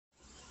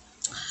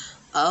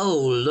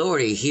Oh,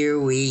 Lordy, here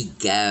we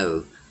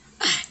go.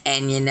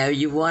 And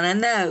you want to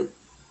know.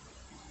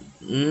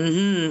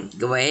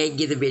 Go ahead,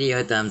 give the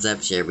video a thumbs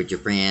up, share with your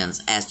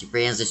friends, ask your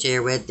friends to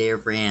share with their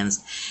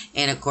friends.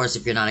 And of course,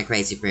 if you're not a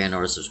crazy friend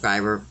or a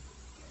subscriber,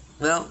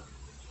 well,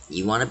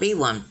 you want to be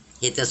one.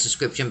 Hit the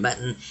subscription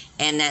button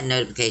and that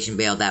notification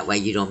bell. That way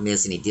you don't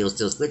miss any deals,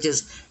 deals,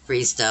 glitches,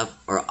 free stuff,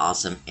 or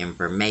awesome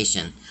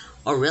information.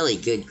 Or really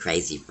good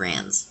crazy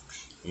friends.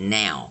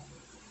 Now,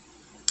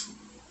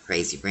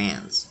 crazy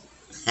friends.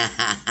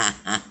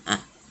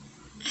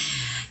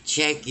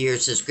 Check your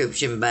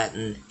subscription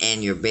button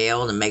and your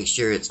bell to make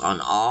sure it's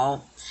on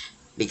all,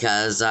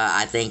 because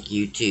I think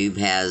YouTube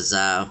has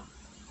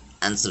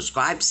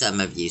unsubscribed some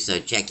of you, so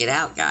check it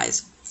out,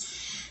 guys.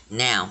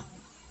 Now,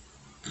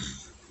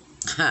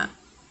 a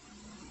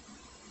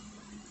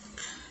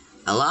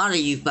lot of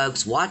you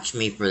folks watch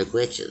me for the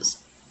glitches,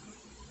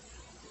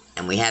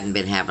 and we haven't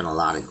been having a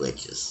lot of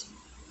glitches,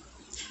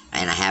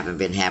 and I haven't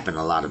been having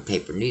a lot of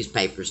paper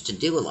newspapers to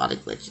do a lot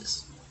of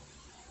glitches.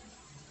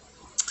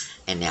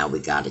 And now we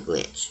got a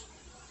glitch.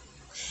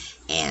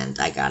 And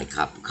I got a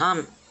couple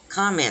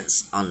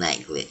comments on that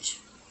glitch.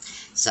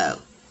 So,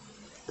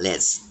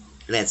 let's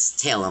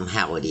tell them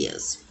how it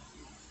is.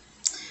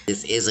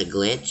 This is a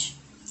glitch.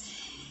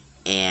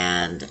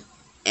 And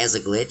as a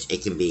glitch,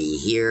 it can be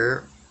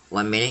here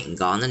 1 minute and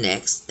gone the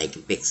next. They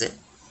can fix it.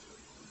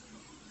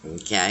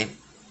 Okay.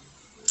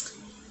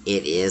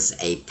 It is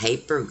a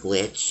paper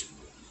glitch.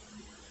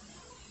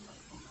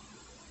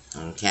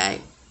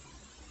 Okay.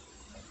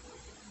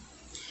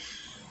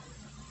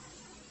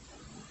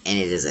 And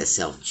it is a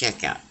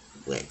self-checkout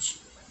glitch.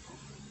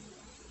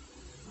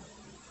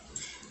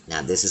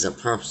 Now, this is a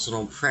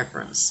personal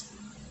preference.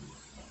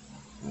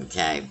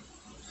 Okay?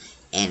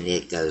 And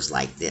it goes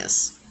like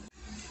this.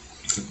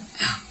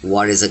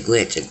 What is a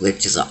glitch? A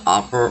glitch is an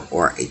offer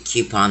or a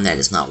coupon that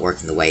is not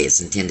working the way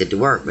it's intended to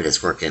work, but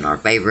it's working in our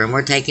favor, and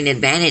we're taking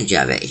advantage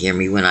of it. Hear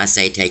me when I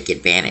say take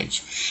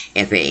advantage.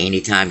 If at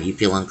any time you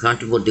feel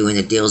uncomfortable doing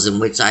the deals in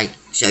which I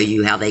show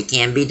you how they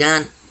can be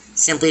done,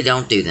 simply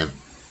don't do them.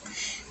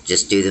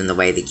 Just do them the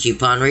way the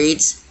coupon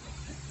reads,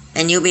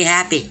 and you'll be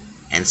happy.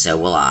 And so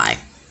will I.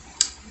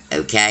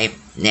 Okay,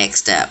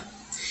 next up.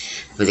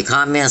 For the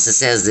comments that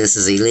says this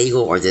is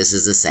illegal or this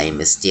is the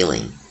same as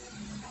stealing.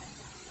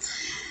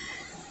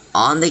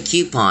 On the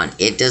coupon,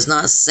 it does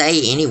not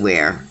say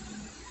anywhere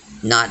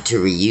not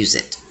to reuse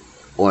it,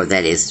 or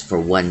that is for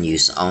one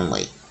use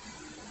only.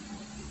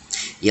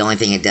 The only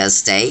thing it does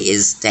say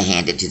is to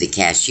hand it to the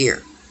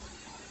cashier.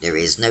 There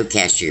is no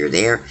cashier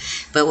there,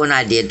 but when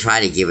I did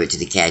try to give it to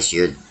the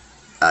cashier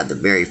the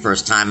very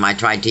first time I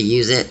tried to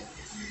use it,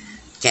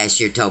 the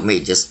cashier told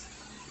me just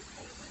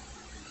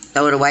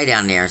throw it away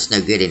down there, it's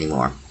no good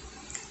anymore.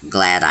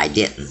 Glad I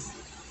didn't.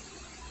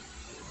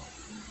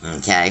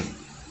 Okay?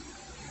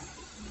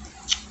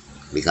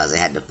 Because it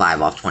had the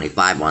 5 off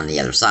 25 on the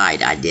other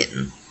side, I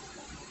didn't.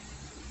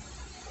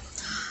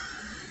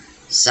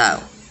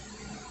 So,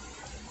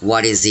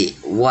 what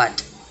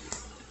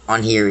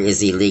on here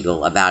is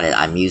illegal about it?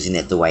 I'm using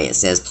it the way it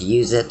says to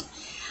use it.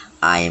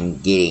 I am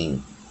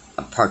getting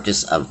a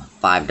purchase of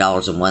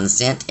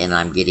 $5.01, and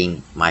I'm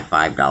getting my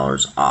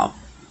 $5 off.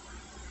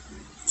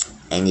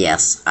 And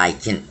yes, I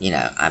can,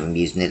 I'm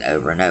using it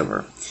over and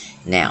over.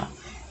 Now,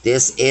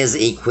 this is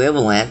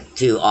equivalent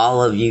to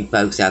all of you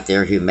folks out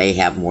there who may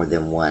have more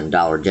than one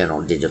Dollar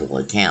General digital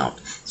account.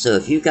 So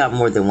if you've got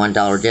more than one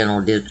Dollar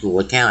General digital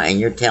account and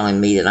you're telling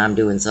me that I'm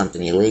doing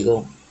something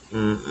illegal,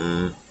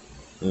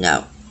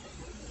 no.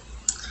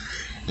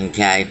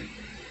 Okay?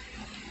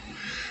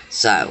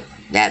 So,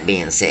 that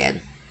being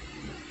said,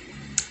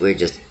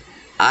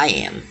 I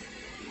am,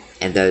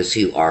 and those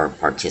who are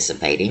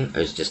participating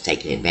are just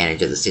taking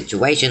advantage of the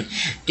situation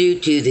due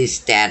to the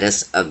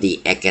status of the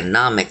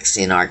economics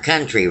in our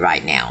country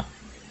right now.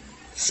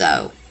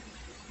 So,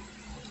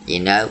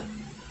 because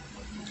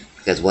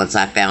once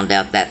I found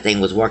out that thing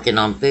was working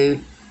on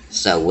food,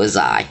 so was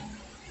I.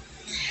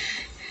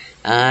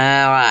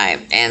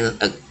 Alright,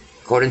 and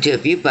according to a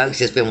few folks,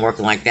 it's been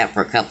working like that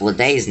for a couple of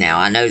days now.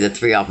 I know the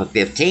 3 off of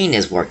 15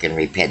 is working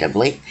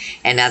repeatedly,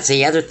 and that's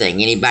the other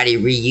thing. Anybody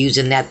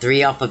reusing that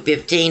 3 off of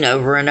 15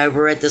 over and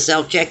over at the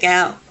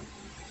self-checkout?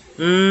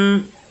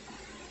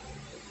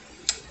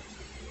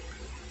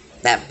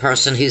 That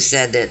person who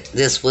said that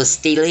this was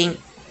stealing,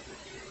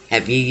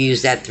 have you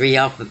used that 3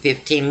 off of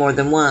 15 more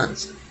than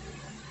once?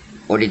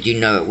 Or did you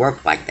know it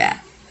worked like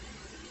that?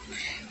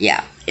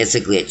 Yeah, it's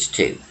a glitch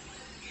too.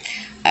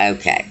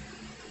 Okay.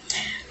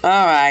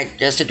 Alright,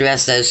 just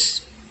address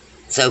those,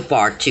 so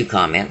far, 2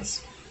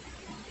 comments.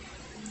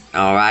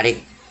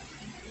 Alrighty.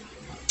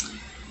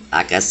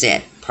 Like I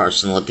said,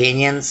 personal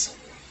opinions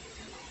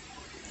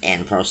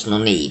and personal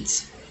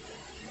needs.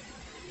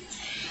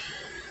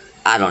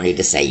 I don't need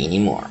to say any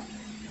more.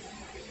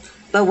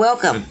 But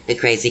welcome to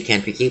Crazy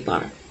Country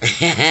Couponer.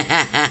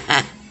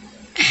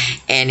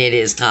 And it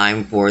is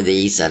time for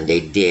the Sunday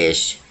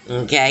dish.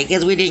 Okay,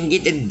 because we didn't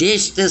get the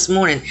dish this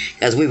morning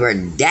because we were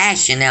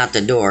dashing out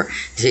the door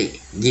to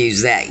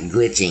use that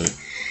glitching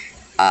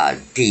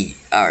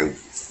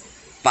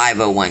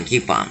 501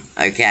 coupon.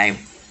 Okay,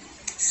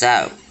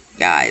 so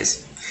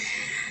guys,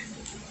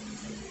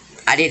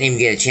 I didn't even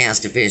get a chance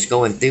to finish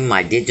going through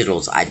my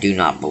digitals, I do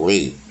not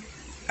believe.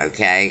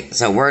 Okay,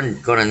 so we're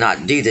going to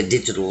not do the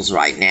digitals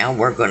right now.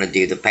 We're going to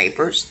do the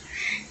papers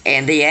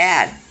and the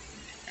ad.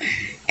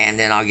 And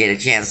then I'll get a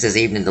chance this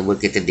evening to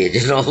look at the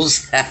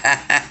digitals.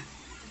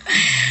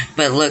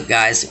 But look,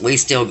 guys, we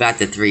still got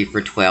the 3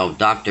 for $12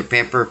 Dr.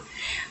 Pepper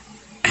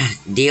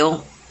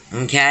deal.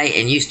 Okay,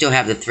 and you still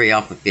have the 3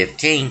 off of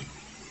 15.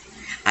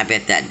 I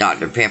bet that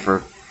Dr.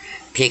 Pepper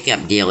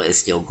pickup deal is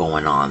still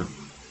going on.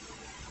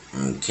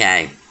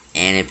 Okay,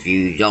 and if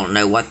you don't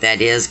know what that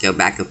is, go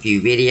back a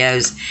few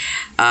videos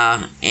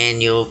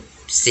and you'll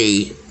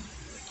see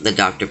the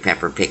Dr.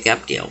 Pepper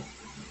pickup deal.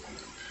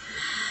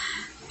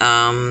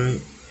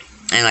 And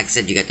like I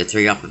said, you got the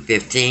 3 off of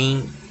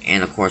 15,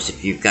 and of course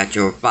if you've got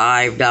your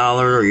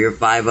 $5 or your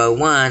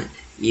 501,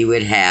 you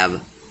would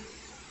have,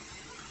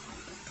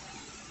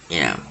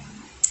 you know,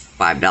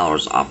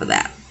 $5 off of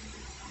that.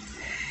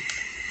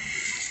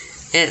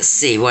 Let's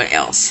see what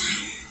else.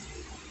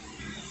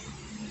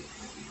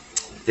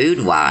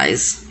 Food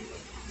wise,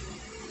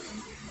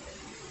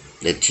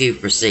 the 2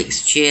 for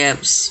 $6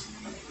 chips,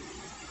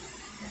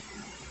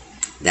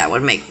 that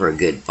would make for a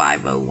good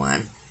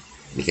 501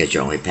 because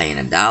you're only paying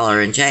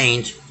 $1 and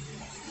change.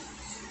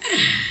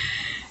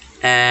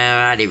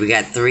 Alrighty, we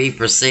got 3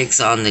 for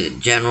 $6 on the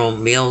General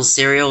Mills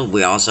cereal.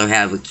 We also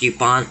have a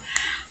coupon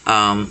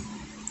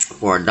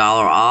for $1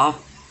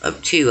 off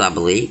of 2, I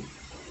believe.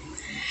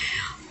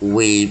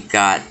 We've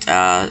got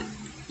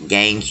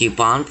Gain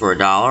coupon for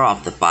 $1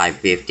 off the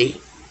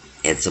 550.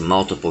 It's a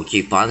multiple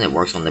coupon that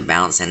works on the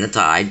balance and the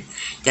tide.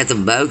 Got the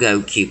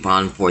BOGO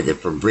coupon for the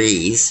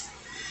Febreze,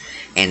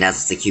 and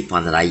that's the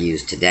coupon that I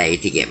used today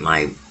to get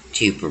my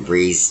 2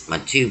 Febreze, my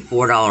 2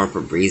 $4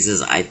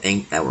 Febrezes, I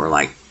think, that were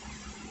like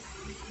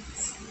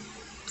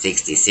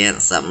 60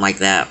 cents, something like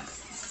that.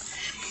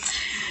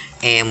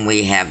 And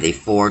we have the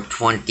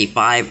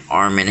 $4.25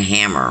 Arm &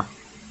 Hammer,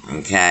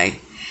 okay,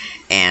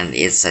 and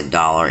it's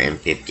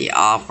 $1.50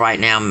 off right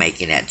now,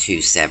 making it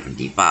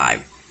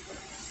 $2.75.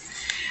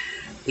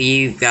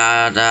 You've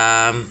got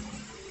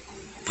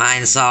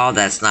Pine Sol.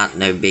 That's not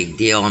no big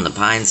deal on the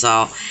Pine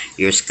Sol.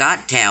 Your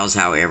Scott towels,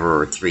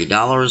 however, are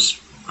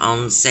 $3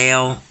 on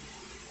sale.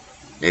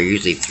 They're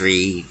usually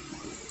 $3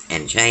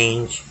 and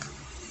change.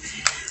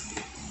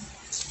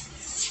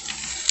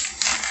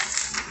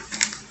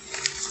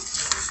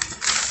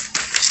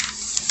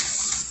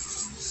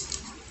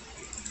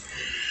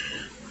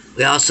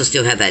 We also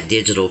still have that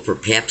digital for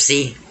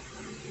Pepsi.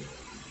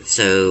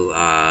 So,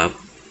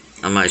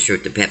 I'm not sure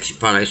if the Pepsi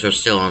products are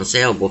still on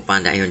sale. We'll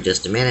find out here in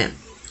just a minute.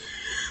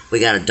 We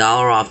got $1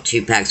 off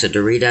 2 packs of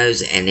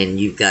Doritos, and then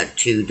you've got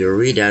 2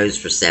 Doritos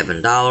for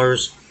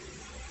 $7.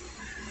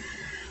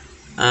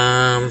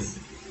 I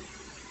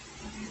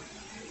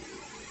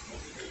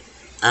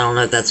don't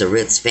know if that's a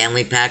Ritz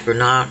family pack or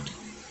not.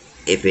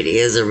 If it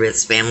is a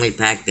Ritz family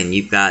pack, then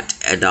you've got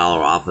 $1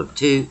 off of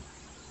 2.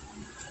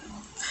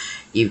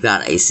 You've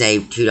got a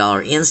save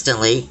 $2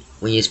 instantly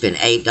when you spend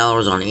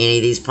 $8 on any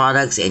of these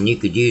products, and you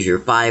could use your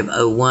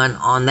 501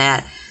 on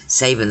that,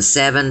 saving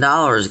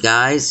 $7,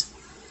 guys.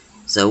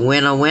 So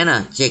winner,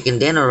 winner, chicken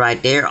dinner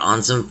right there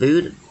on some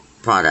food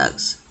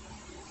products.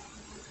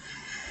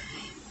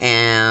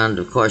 And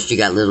of course you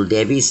got Little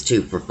Debbie's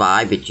 2 for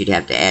 $5, but you'd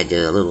have to add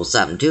a little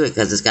something to it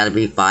because it's got to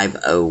be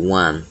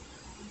 501.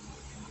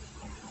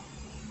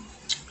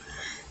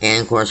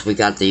 And of course we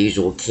got the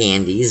usual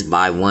candies,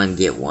 buy 1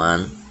 get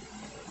 1.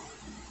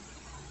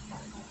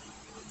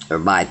 Or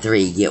buy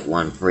 3 get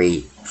 1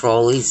 free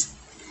trolleys.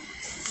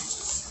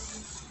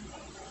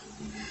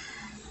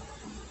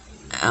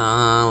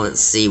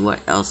 Let's see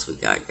what else we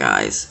got,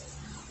 guys.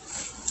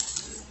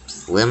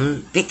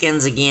 Slim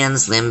Pickens again,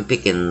 Slim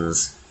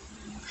Pickens.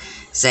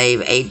 Save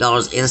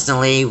 $8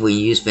 instantly when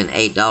you spend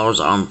 $8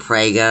 on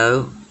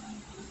Prego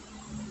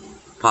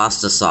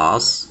pasta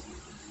sauce.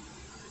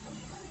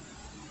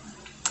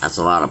 That's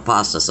a lot of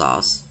pasta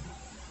sauce.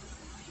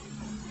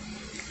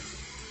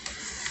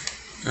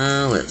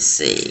 Let's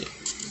see.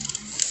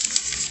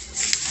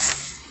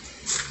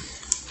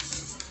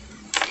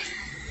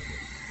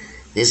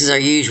 This is our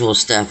usual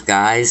stuff,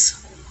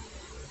 guys.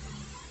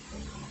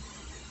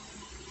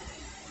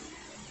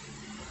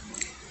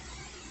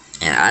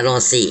 And I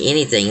don't see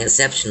anything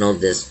exceptional.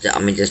 Just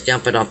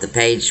jumping off the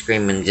page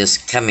screaming,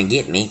 just come and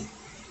get me.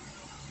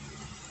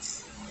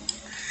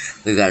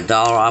 We've got $1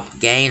 off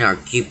Gain. Our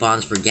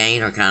coupons for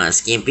Gain are kind of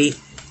skimpy.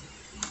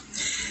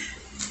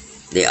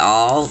 They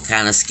all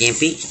kind of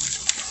skimpy.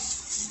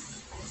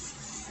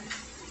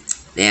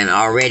 Then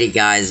already,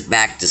 guys,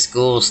 back to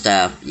school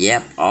stuff.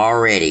 Yep,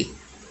 already.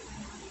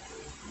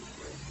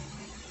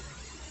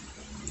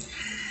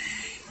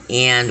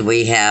 And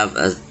we have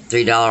a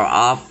 $3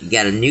 off. You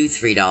got a new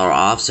 $3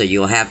 off, so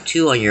you'll have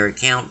 2 on your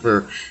account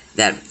for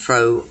that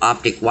Pro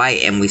Optic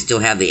White, and we still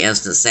have the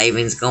instant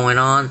savings going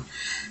on.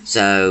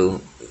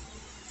 So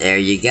there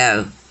you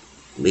go.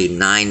 Be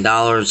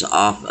 $9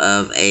 off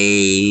of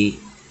a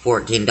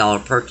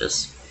 $14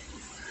 purchase.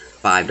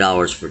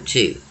 $5 for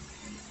 2.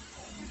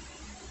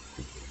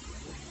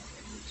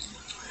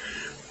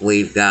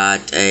 We've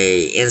got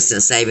a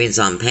instant savings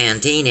on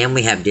Pantene, and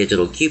we have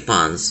digital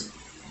coupons.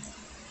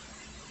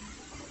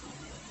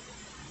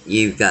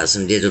 You've got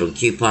some digital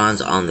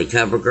coupons on the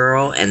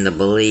CoverGirl and the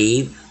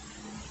Believe.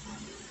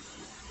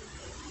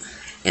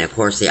 And of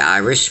course the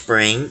Irish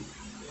Spring.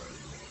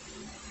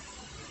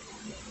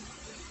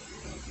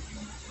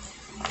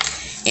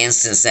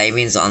 Instant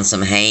savings on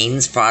some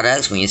Hanes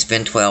products when you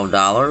spend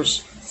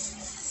 $12.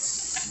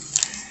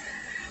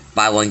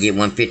 Buy one, get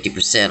one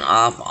 50%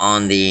 off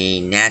on the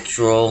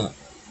natural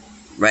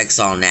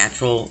Rexall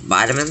Natural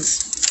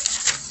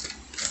vitamins.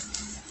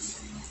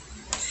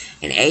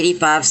 And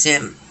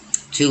 85-cent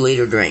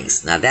 2-liter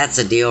drinks. Now that's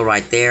a deal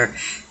right there.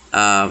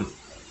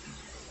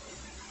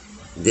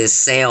 This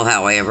sale,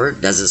 however,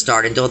 doesn't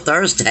start until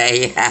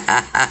Thursday.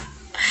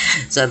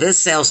 So this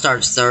sale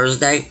starts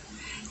Thursday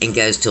and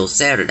goes till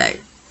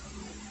Saturday.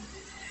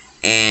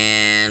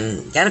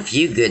 And got a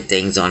few good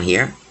things on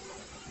here.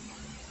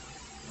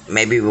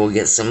 Maybe we'll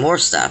get some more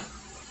stuff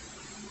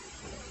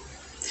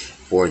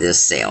for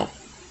this sale,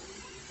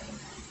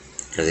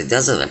 because it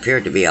doesn't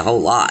appear to be a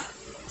whole lot.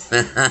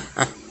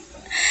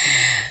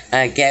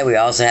 Okay, we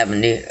also have a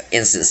new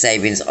instant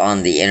savings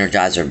on the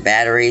Energizer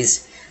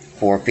batteries.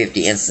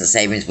 $4.50 instant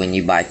savings when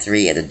you buy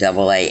 3 at a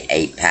AA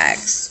 8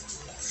 packs.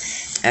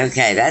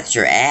 Okay, that's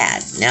your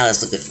ad. Now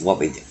let's look at what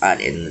we got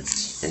in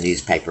the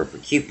newspaper for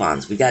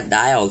coupons. We got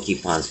Dial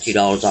coupons,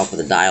 $2 off of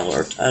the Dial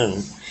or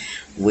Tone.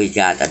 We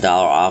got $1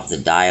 off the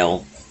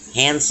Dial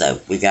hand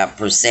soap. We got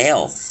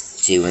Percale,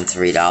 $2 and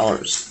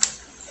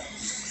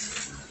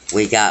 $3.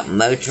 We got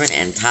Motrin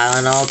and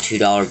Tylenol,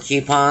 $2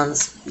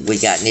 coupons. We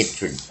got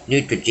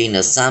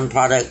Neutrogena Sun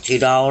product,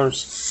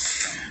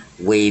 $2.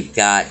 We've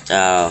got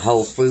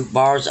whole fruit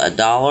bars,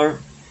 $1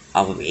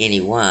 off of any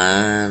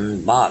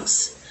one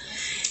box.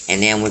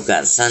 And then we've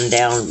got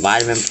Sundown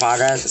vitamin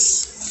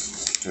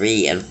products,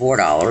 $3 and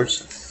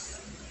 $4.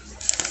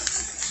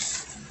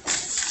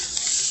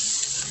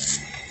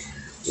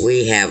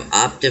 We have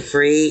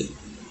Optifree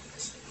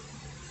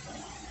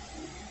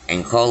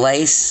and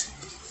Colace.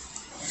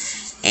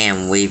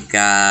 And we've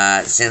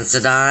got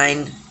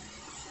Sensodyne.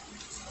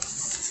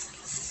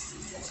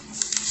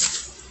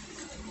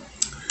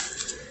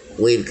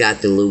 We've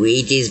got the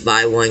Luigi's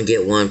buy one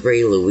get one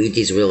free.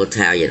 Luigi's Real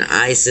Italian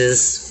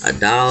Ices,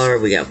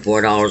 $1. We got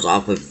 $4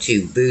 off of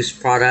 2 Boost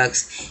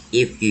products.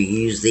 If you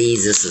use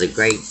these, this is a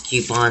great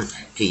coupon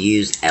to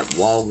use at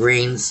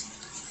Walgreens.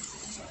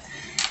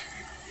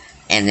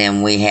 And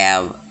then we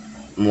have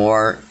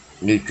more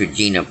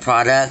Neutrogena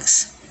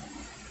products.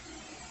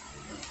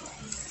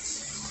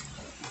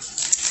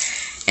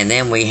 And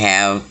then we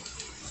have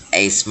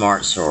a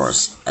Smart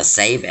Source, a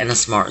Save and a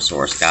Smart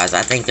Source, guys.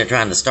 I think they're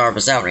trying to starve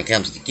us out when it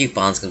comes to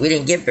coupons, because we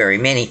didn't get very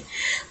many.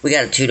 We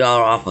got a $2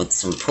 off with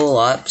some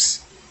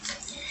pull-ups.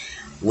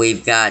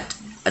 We've got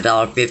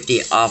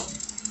 $1.50 off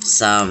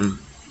some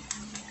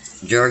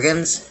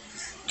Jergens,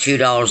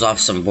 $2 off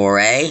some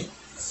Bore,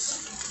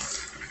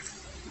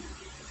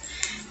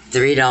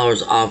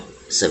 $3 off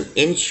some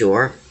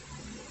Ensure,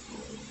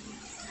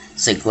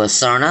 some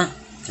Glycerna,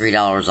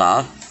 $3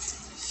 off.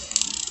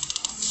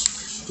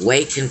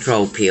 Weight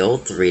Control Pill,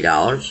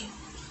 $3.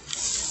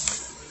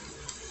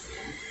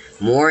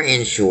 More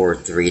Ensure,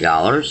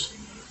 $3.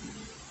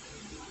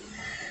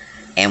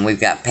 And we've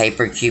got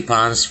paper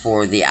coupons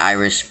for the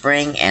Irish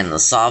Spring and the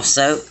Soft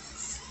Soap.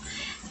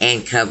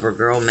 And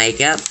CoverGirl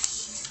Makeup.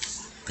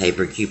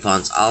 Paper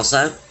coupons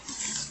also.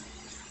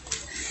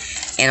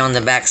 And on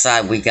the back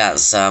side, we got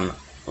some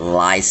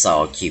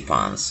Lysol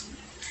coupons.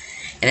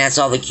 And that's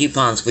all the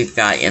coupons we've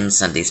got in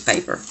Sunday's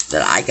paper,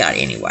 that I got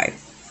anyway.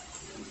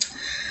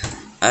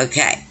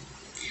 Okay,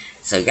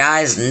 so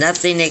guys,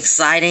 nothing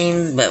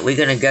exciting, but we're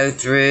going to go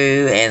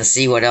through and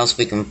see what else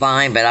we can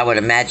find. But I would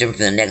imagine for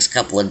the next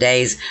couple of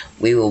days,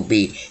 we will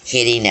be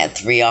hitting that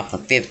 3 off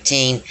of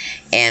 15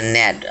 and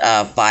that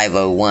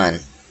 501.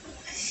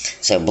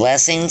 So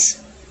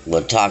blessings.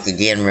 We'll talk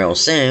again real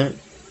soon.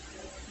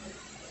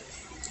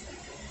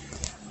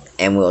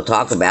 And we'll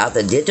talk about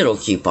the digital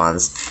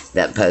coupons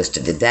that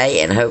posted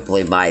today. And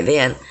hopefully by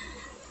then,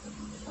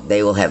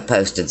 they will have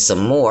posted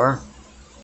some more